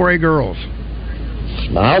like in 4A girls?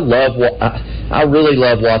 I really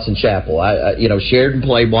love Watson Chapel. Sheridan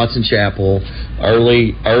played Watson Chapel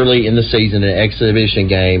early in the season, an exhibition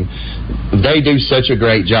game. They do such a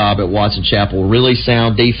great job at Watson Chapel. Really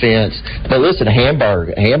sound defense. But listen,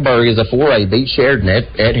 Hamburg is a 4A. Beat Sheridan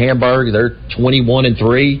at Hamburg. They're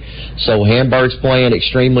 21-3. So Hamburg's playing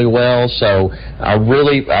extremely well. So I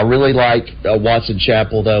really like Watson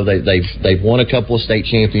Chapel, though. They've won a couple of state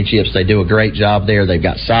championships. They do a great job there. They've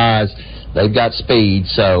got size. They've got speed,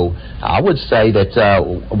 so I would say that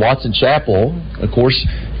Watson Chapel, of course,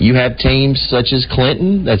 you have teams such as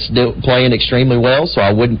Clinton that's playing extremely well, so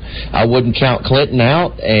I wouldn't count Clinton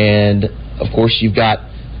out. And of course, you've got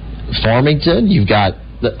Farmington, you've got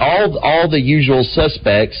all the usual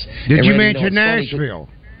suspects. Did you mention Nashville?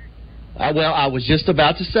 Well, I was just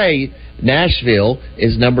about to say Nashville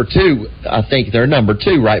is number 2. I think they're number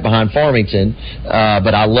 2 right behind Farmington.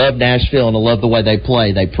 But I love Nashville, and I love the way they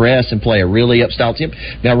play. They press and play a really up-style team.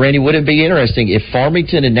 Now, Randy, wouldn't it be interesting if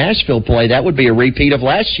Farmington and Nashville play? That would be a repeat of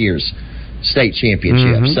last year's state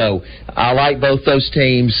championship. Mm-hmm. So I like both those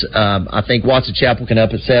teams. I think Watson Chapel can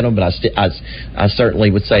upset them, but I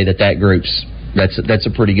certainly would say that group's that's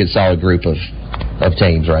a pretty good solid group of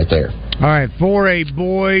teams right there. All right, 4A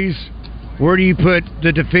boys. Where do you put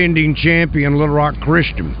the defending champion, Little Rock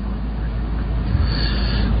Christian?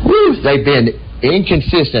 Woo, they've been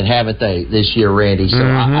inconsistent, haven't they, this year, Randy? So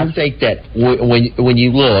I think that when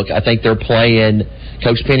you look, I think they're playing.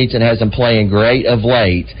 Coach Pennington has them playing great of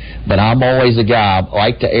late, but I'm always a guy I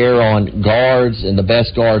like to err on guards, and the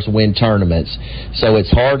best guards win tournaments. So it's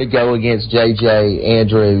hard to go against J.J.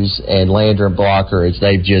 Andrews and Landry Blocker, as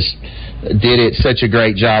they've just did it such a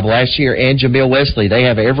great job last year, and Jamil Wesley. They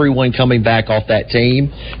have everyone coming back off that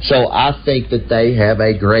team. So I think that they have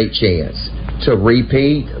a great chance to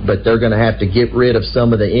repeat, but they're going to have to get rid of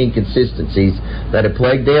some of the inconsistencies that have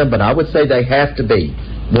plagued them. But I would say they have to be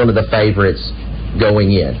one of the favorites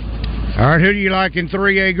going in. All right, who do you like in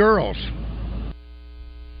 3A girls?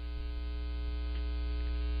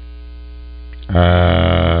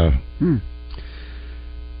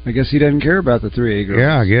 I guess he doesn't care about the 3A girls.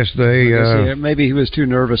 Yeah, I guess maybe he was too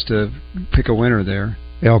nervous to pick a winner there.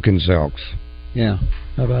 Elkins Elks. Yeah,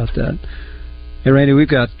 how about that? Hey, Randy, we've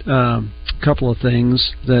got a couple of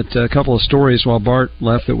things, a couple of stories while Bart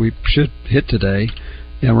left that we should hit today,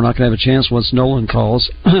 and we're not going to have a chance once Nolan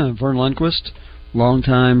calls. Vern Lundquist,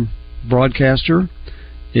 longtime broadcaster,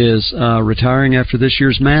 is retiring after this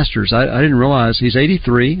year's Masters. I didn't realize he's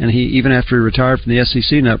 83, and even after he retired from the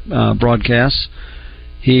SEC broadcasts,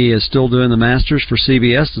 he is still doing the Masters for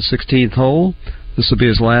CBS, the 16th hole. This will be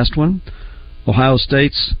his last one. Ohio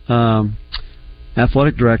State's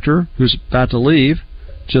athletic director, who's about to leave,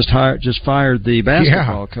 just fired the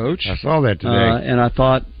basketball coach. I saw that today. And I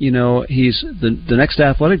thought, he's the next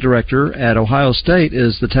athletic director at Ohio State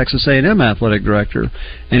is the Texas A&M athletic director,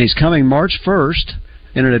 and he's coming March 1st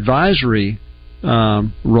in an advisory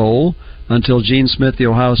role until Gene Smith, the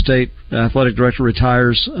Ohio State athletic director,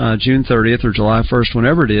 retires June 30th or July 1st,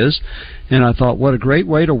 whenever it is. And I thought, what a great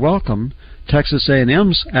way to welcome Texas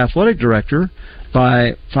A&M's athletic director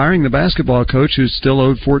by firing the basketball coach who's still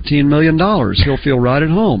owed $14 million. He'll feel right at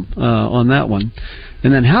home on that one.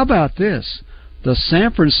 And then how about this? The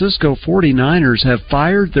San Francisco 49ers have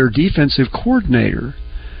fired their defensive coordinator.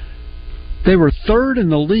 They were third in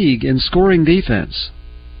the league in scoring defense.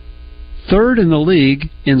 Third in the league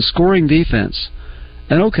in scoring defense.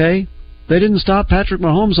 And okay, they didn't stop Patrick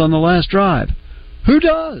Mahomes on the last drive. Who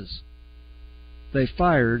does? They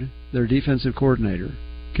fired their defensive coordinator.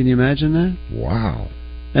 Can you imagine that? Wow.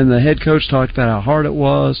 And the head coach talked about how hard it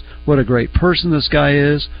was, what a great person this guy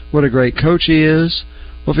is, what a great coach he is.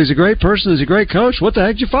 Well, if he's a great person, he's a great coach, what the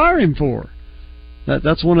heck did you fire him for?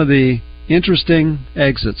 That's one of the interesting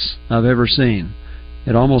exits I've ever seen.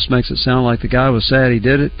 It almost makes it sound like the guy was sad he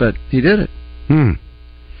did it, but he did it.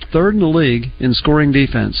 Third in the league in scoring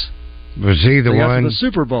defense. Was he the one? They got to the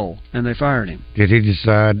Super Bowl, and they fired him. Did he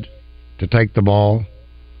decide to take the ball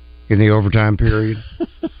in the overtime period?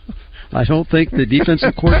 I don't think the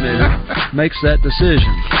defensive coordinator makes that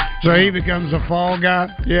decision. So he becomes a fall guy?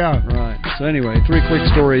 Yeah. Right. So anyway, 3 quick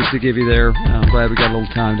stories to give you there. I'm glad we got a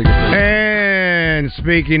little time to get there. And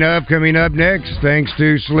speaking of, coming up next, thanks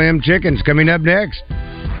to Slim Chickens, coming up next,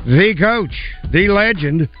 the coach, the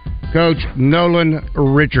legend, Coach Nolan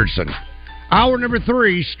Richardson. Hour number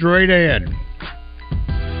 3, straight ahead.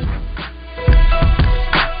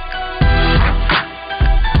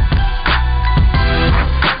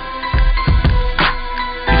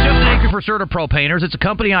 For CertaPro Painters. It's a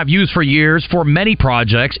company I've used for years for many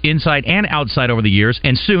projects, inside and outside over the years,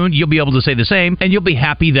 and soon you'll be able to say the same, and you'll be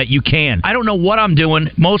happy that you can. I don't know what I'm doing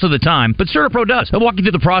most of the time, but CertaPro does. They'll walk you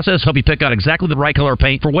through the process, help you pick out exactly the right color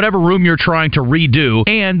paint for whatever room you're trying to redo,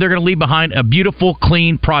 and they're going to leave behind a beautiful,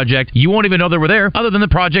 clean project. You won't even know they were there other than the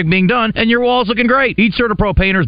project being done, and your wall's looking great. Each CertaPro Painters